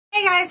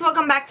guys,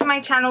 welcome back to my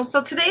channel.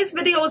 So today's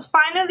video is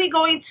finally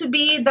going to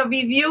be the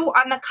review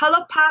on the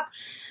Colourpop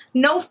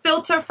No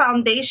Filter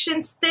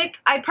Foundation Stick.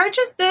 I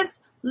purchased this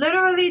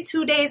literally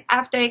 2 days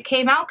after it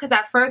came out because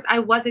at first I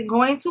wasn't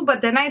going to,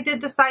 but then I did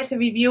decide to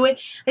review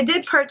it. I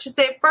did purchase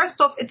it. First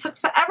off, it took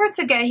forever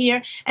to get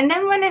here, and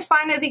then when it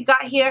finally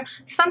got here,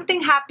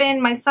 something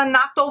happened. My son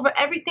knocked over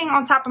everything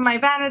on top of my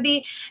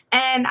vanity,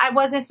 and I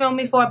wasn't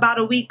filming for about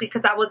a week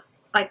because I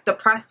was like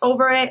depressed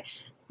over it.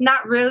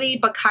 Not really,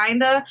 but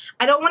kinda.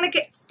 I don't want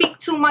to speak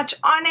too much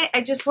on it. I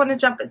just want to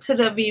jump into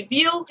the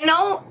review.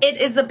 No, it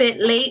is a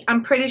bit late.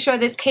 I'm pretty sure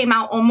this came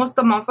out almost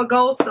a month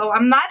ago, so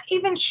I'm not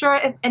even sure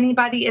if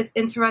anybody is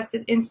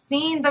interested in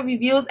seeing the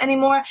reviews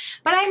anymore.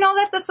 But I know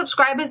that the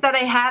subscribers that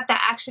I have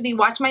that actually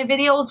watch my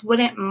videos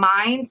wouldn't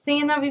mind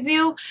seeing the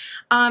review.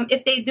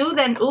 If they do,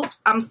 then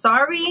oops, I'm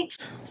sorry.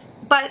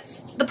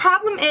 But the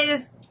problem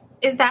is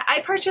that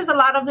I purchase a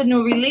lot of the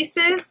new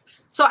releases,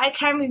 so I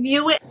can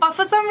review it. But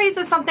for some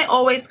reason, something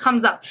always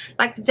comes up.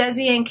 Like the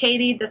Desi and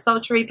Katie, the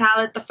Sultry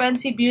palette, the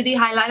Fenty Beauty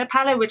highlighter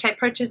palette, which I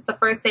purchased the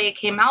first day it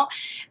came out.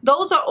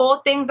 Those are all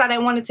things that I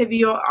wanted to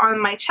review on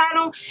my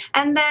channel.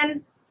 And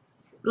then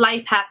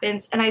life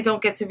happens and I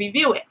don't get to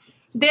review it.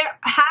 There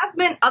have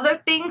been other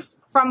things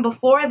from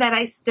before that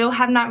I still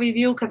have not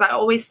reviewed because I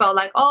always felt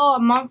like, oh, a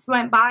month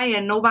went by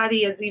and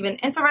nobody is even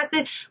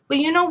interested. But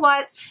you know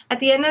what? At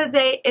the end of the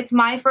day, it's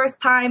my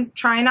first time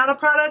trying out a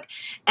product,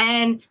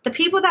 and the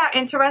people that are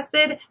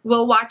interested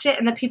will watch it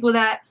and the people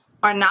that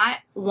are not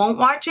won't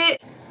watch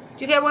it.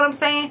 Do you get what I'm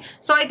saying?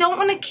 So I don't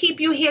want to keep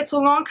you here too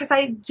long because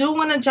I do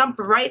want to jump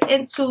right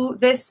into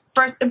this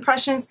first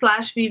impression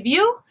 /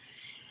 review.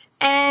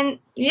 And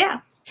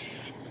yeah.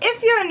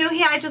 If you're new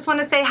here, I just want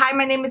to say hi,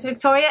 my name is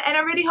Victoria, and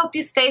I really hope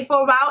you stay for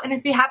a while. And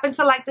if you happen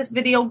to like this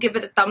video, give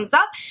it a thumbs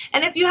up.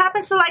 And if you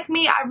happen to like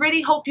me, I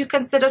really hope you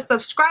consider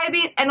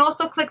subscribing and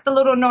also click the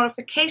little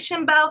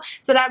notification bell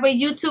so that way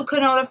YouTube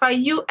can notify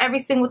you every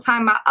single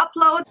time I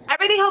upload. I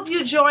really hope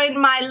you join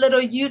my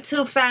little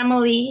YouTube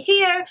family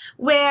here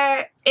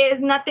where it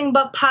is nothing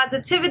but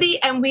positivity,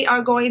 and we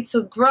are going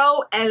to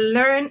grow and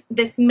learn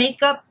this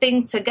makeup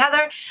thing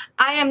together.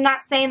 I am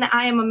not saying that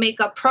I am a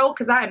makeup pro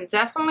because I am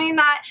definitely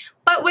not,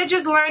 but we're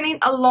just learning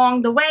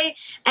along the way.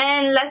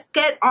 And let's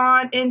get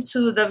on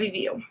into the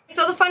review.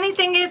 So the funny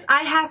thing is,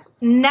 I have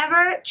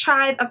never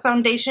tried a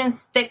foundation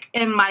stick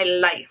in my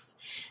life.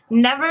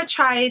 Never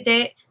tried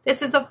it.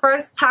 This is the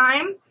first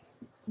time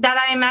that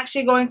I am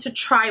actually going to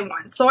try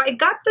one. So I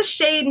got the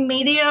shade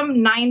Medium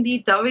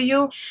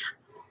 90W.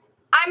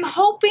 I'm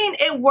hoping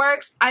it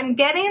works. I'm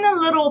getting a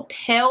little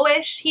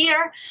palish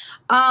here,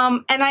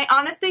 and I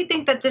honestly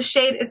think that this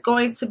shade is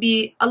going to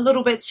be a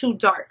little bit too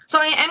dark. So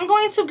I am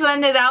going to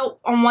blend it out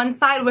on one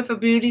side with a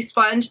beauty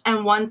sponge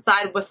and one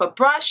side with a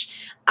brush.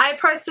 I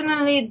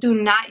personally do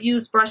not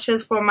use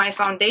brushes for my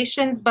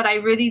foundations, but I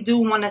really do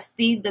want to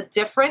see the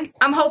difference.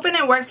 I'm hoping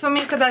it works for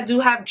me because I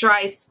do have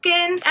dry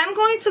skin. I'm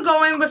going to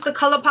go in with the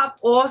Colourpop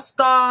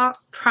All-Star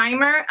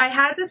Primer. I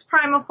had this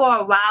primer for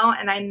a while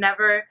and I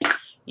never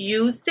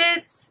used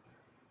it.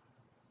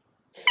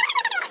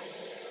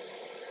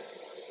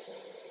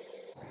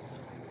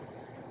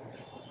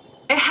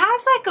 It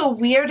has like a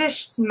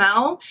weirdish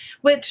smell,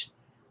 which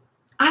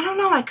I don't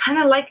know, I kind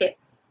of like it.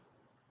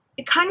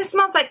 It kind of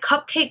smells like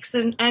cupcakes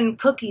and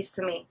cookies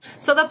to me.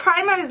 So the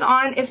primer is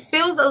on. It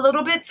feels a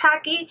little bit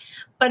tacky,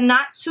 but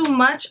not too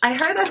much. I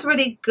heard that's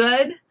really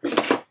good.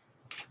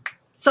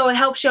 So it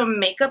helps your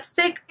makeup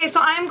stick. Okay, so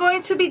I'm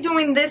going to be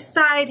doing this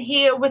side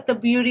here with the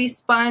beauty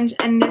sponge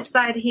and this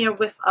side here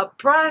with a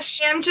brush.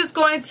 I'm just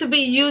going to be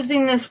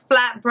using this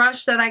flat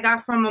brush that I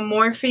got from a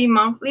Morphe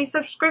monthly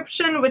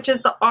subscription, which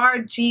is the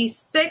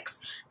RG6,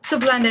 to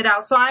blend it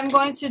out. So I'm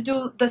going to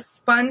do the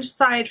sponge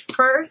side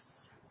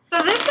first.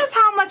 So this is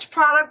how much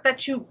product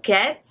that you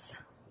get,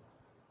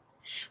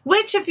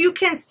 which if you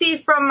can see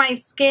from my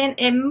skin,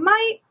 it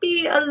might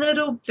be a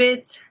little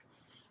bit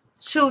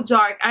too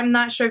dark. I'm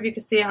not sure if you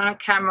can see it on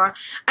camera.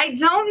 I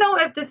don't know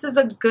if this is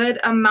a good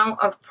amount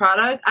of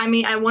product. I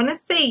mean, I want to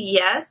say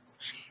yes.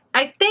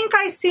 I think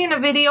I seen a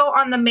video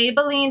on the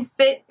Maybelline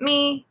Fit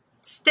Me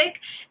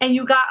stick and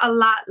you got a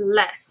lot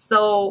less.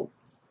 So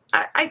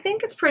I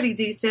think it's pretty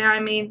decent. I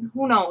mean,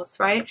 who knows,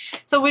 right?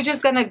 So we're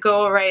just going to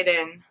go right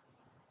in.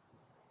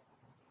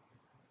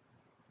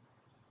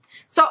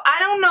 So I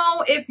don't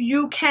know if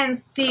you can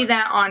see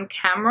that on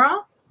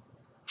camera,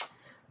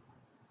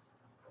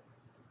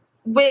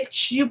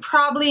 which you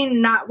probably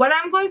not. What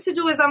I'm going to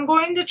do is I'm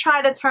going to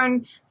try to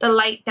turn the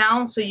light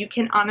down so you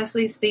can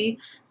honestly see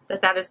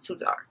that that is too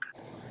dark.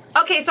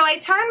 Okay, so I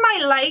turned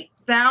my light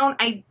down.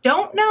 I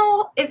don't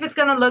know if it's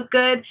gonna look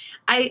good.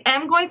 I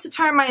am going to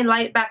turn my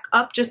light back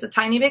up just a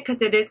tiny bit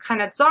because it is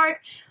kind of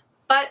dark,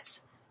 but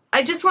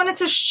I just wanted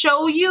to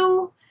show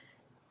you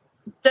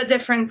the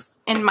difference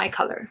in my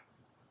color.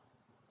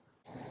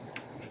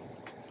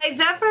 I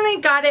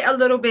definitely got it a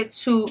little bit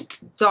too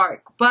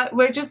dark, but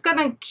we're just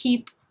gonna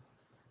keep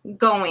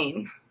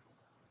going.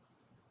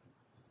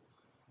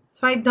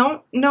 So I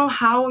don't know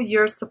how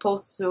you're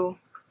supposed to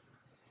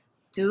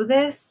do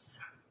this.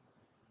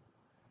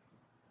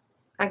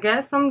 I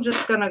guess I'm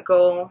just gonna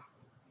go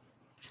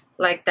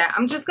like that.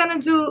 I'm just gonna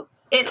do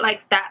it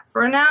like that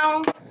for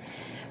now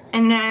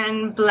and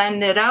then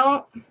blend it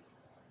out.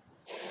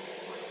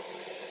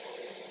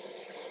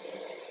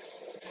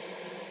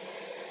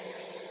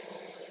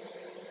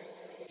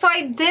 So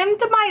I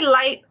dimmed my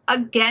light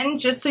again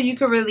just so you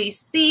can really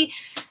see.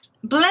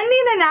 Blending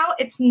it out,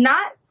 it's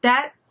not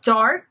that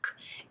dark.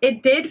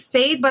 It did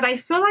fade, but I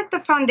feel like the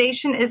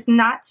foundation is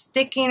not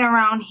sticking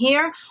around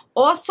here.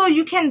 Also,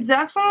 you can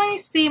definitely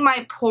see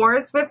my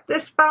pores with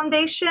this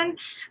foundation.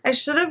 I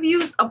should have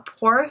used a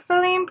pore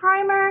filling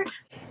primer,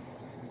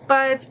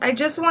 but I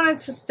just wanted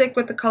to stick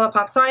with the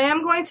Colourpop. So I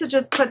am going to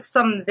just put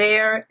some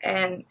there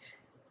and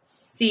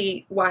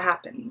see what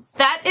happens.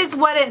 That is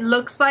what it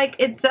looks like.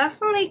 It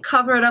definitely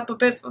covered up a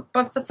bit,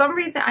 but for some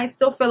reason I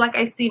still feel like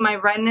I see my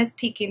redness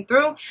peeking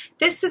through.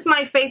 This is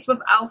my face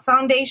without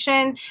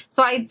foundation,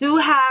 so I do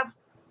have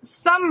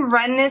some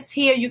redness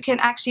here. You can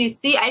actually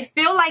see. I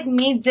feel like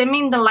me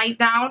dimming the light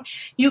down,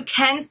 you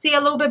can see a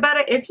little bit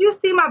better. If you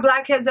see my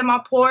blackheads and my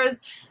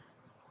pores,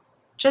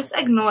 just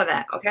ignore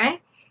that,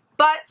 okay?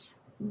 But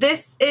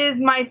this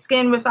is my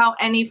skin without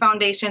any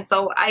foundation,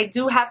 so I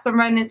do have some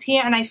redness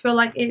here, and I feel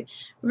like it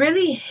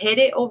really hit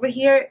it over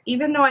here,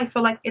 even though I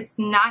feel like it's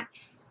not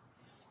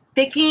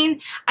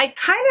sticking. I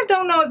kind of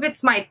don't know if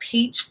it's my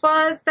peach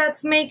fuzz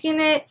that's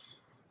making it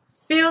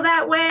feel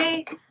that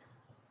way,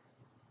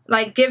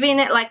 like giving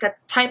it like a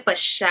type of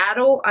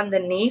shadow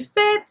underneath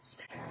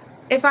it,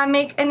 if I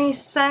make any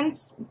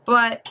sense.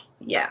 But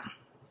yeah,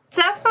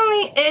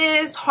 definitely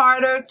is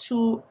harder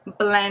to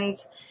blend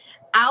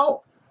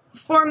out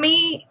for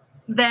me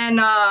than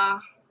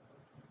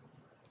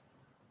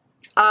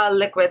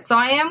liquid. So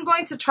I am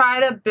going to try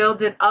to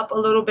build it up a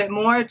little bit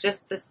more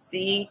just to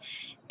see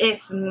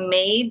if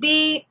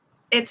maybe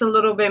it's a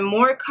little bit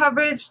more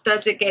coverage.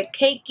 Does it get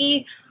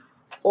cakey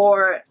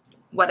or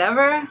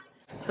whatever?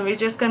 So we're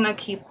just gonna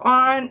keep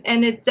on,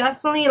 and it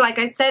definitely, like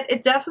I said,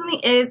 it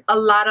definitely is a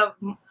lot of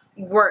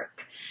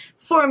work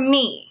for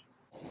me.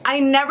 I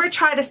never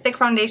try to stick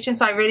foundation,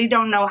 so I really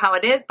don't know how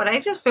it is, but I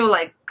just feel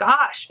like,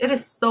 gosh, it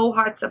is so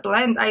hard to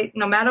blend.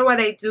 No matter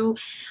what I do,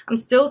 I'm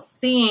still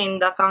seeing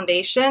the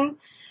foundation.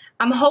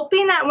 I'm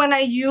hoping that when I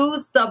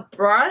use the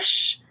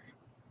brush,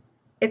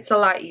 it's a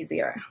lot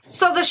easier.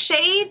 So the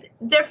shade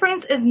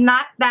difference is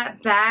not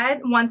that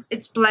bad once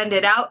it's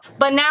blended out,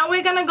 but now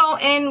we're gonna go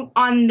in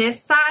on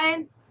this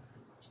side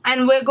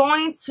and we're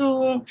going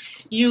to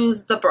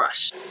use the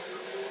brush.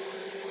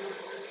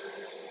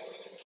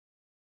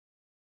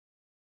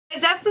 I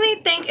definitely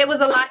think it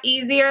was a lot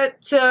easier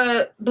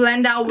to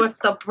blend out with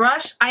the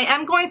brush. I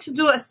am going to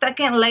do a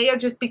second layer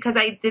just because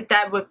I did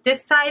that with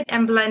this side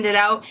and blend it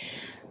out.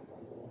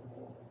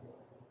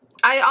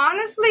 I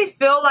honestly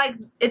feel like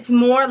it's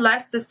more or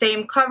less the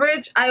same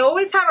coverage. I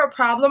always have a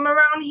problem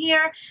around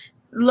here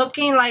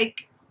looking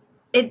like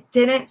it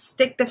didn't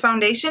stick the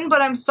foundation,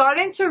 but I'm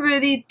starting to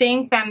really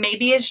think that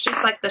maybe it's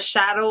just like the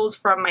shadows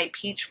from my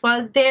peach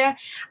fuzz there.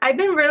 I've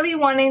been really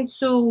wanting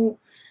to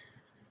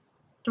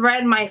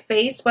thread my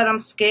face, but I'm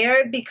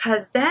scared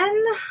because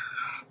then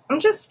I'm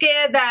just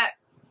scared that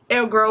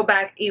it'll grow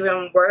back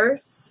even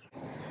worse,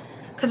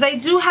 because I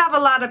do have a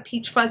lot of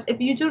peach fuzz. If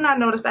you do not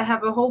notice, I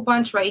have a whole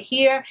bunch right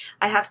here.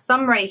 I have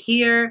some right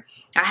here.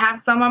 I have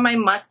some on my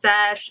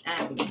mustache,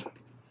 and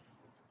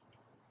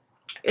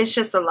it's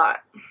just a lot.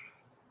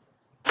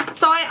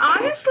 So I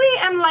honestly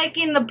am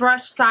liking the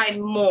brush side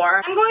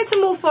more. I'm going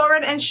to move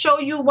forward and show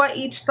you what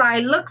each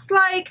side looks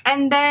like,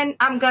 and then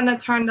I'm gonna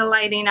turn the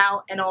lighting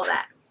out and all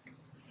that.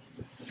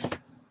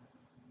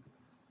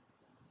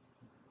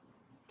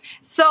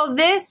 So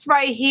this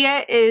right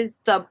here is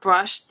the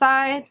brush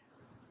side,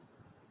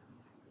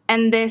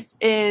 and this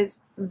is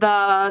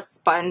the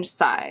sponge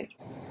side.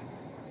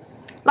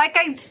 Like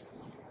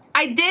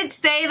I did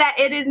say that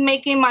it is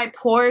making my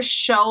pores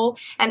show,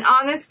 and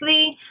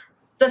honestly,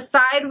 the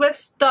side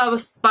with the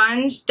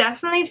sponge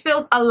definitely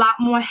feels a lot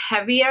more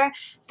heavier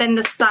than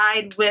the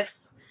side with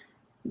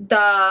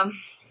the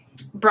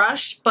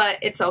brush, but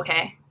it's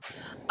okay.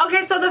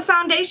 Okay, so the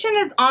foundation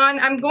is on.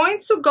 I'm going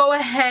to go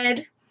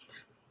ahead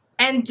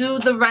and do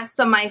the rest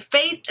of my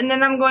face, and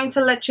then I'm going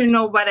to let you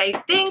know what I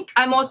think.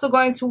 I'm also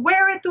going to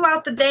wear it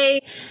throughout the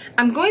day.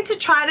 I'm going to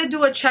try to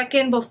do a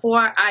check-in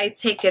before I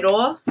take it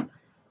off.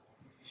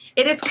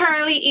 It is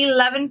currently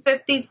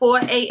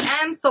 11:54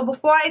 a.m. so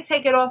before I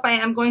take it off, I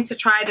am going to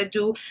try to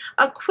do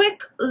a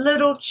quick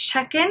little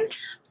check-in.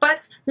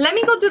 But let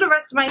me go do the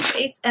rest of my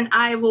face and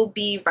I will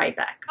be right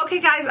back. Okay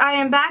guys, I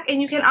am back, and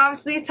you can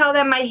obviously tell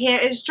that my hair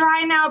is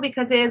dry now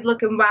because it is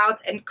looking wild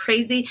and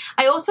crazy.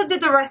 I also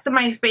did the rest of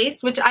my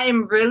face, which I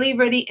am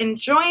really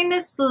enjoying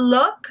this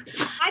look.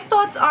 My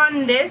thoughts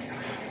on this,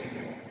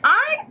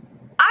 I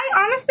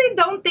honestly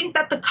don't think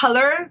that the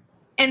color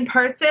in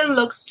person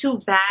looks too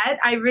bad.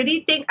 I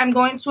really think I'm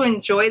going to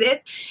enjoy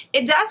this.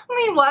 It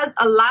definitely was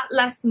a lot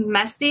less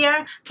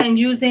messier than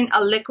using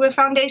a liquid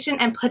foundation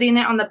and putting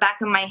it on the back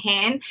of my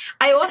hand.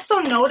 I also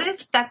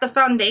noticed that the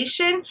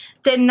foundation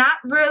did not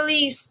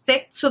really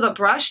stick to the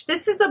brush.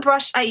 This is the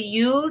brush I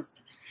used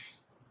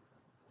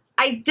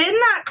I did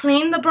not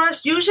clean the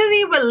brush.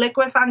 Usually with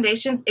liquid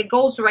foundations, it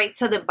goes right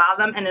to the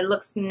bottom and it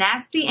looks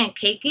nasty and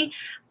cakey.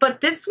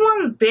 But this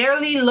one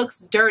barely looks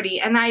dirty,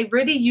 and I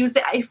really use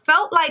it. I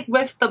felt like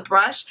with the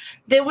brush,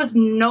 there was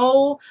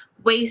no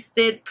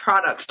wasted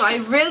product. So I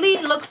really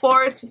look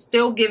forward to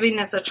still giving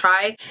this a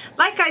try.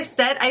 Like I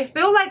said, I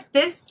feel like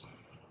this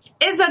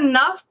is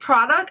enough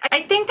product.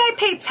 I think I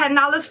paid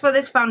 $10 for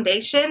this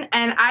foundation,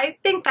 and I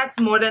think that's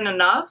more than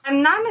enough. If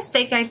I'm not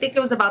mistaken, I think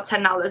it was about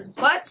 $10,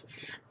 but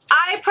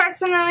I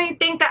personally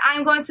think that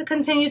I'm going to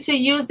continue to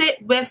use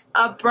it with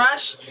a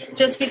brush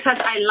just because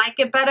I like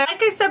it better.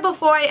 Like I said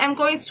before, I am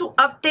going to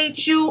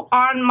update you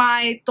on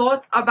my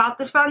thoughts about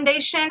this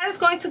foundation. I'm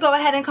just going to go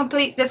ahead and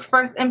complete this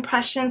first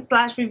impression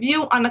 /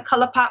 review on the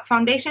Colourpop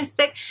foundation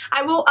stick.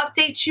 I will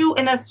update you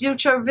in a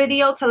future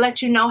video to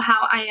let you know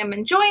how I am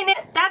enjoying it.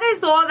 That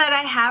is all that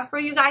I have for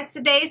you guys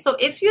today. So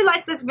if you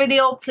like this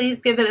video,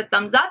 please give it a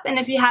thumbs up. And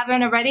if you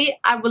haven't already,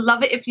 I would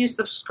love it if you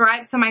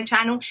subscribe to my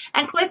channel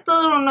and click the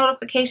little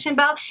notification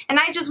bell. And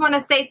I just want to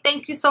say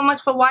thank you so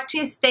much for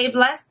watching. Stay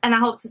blessed, and I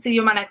hope to see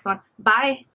you in my next one. Bye.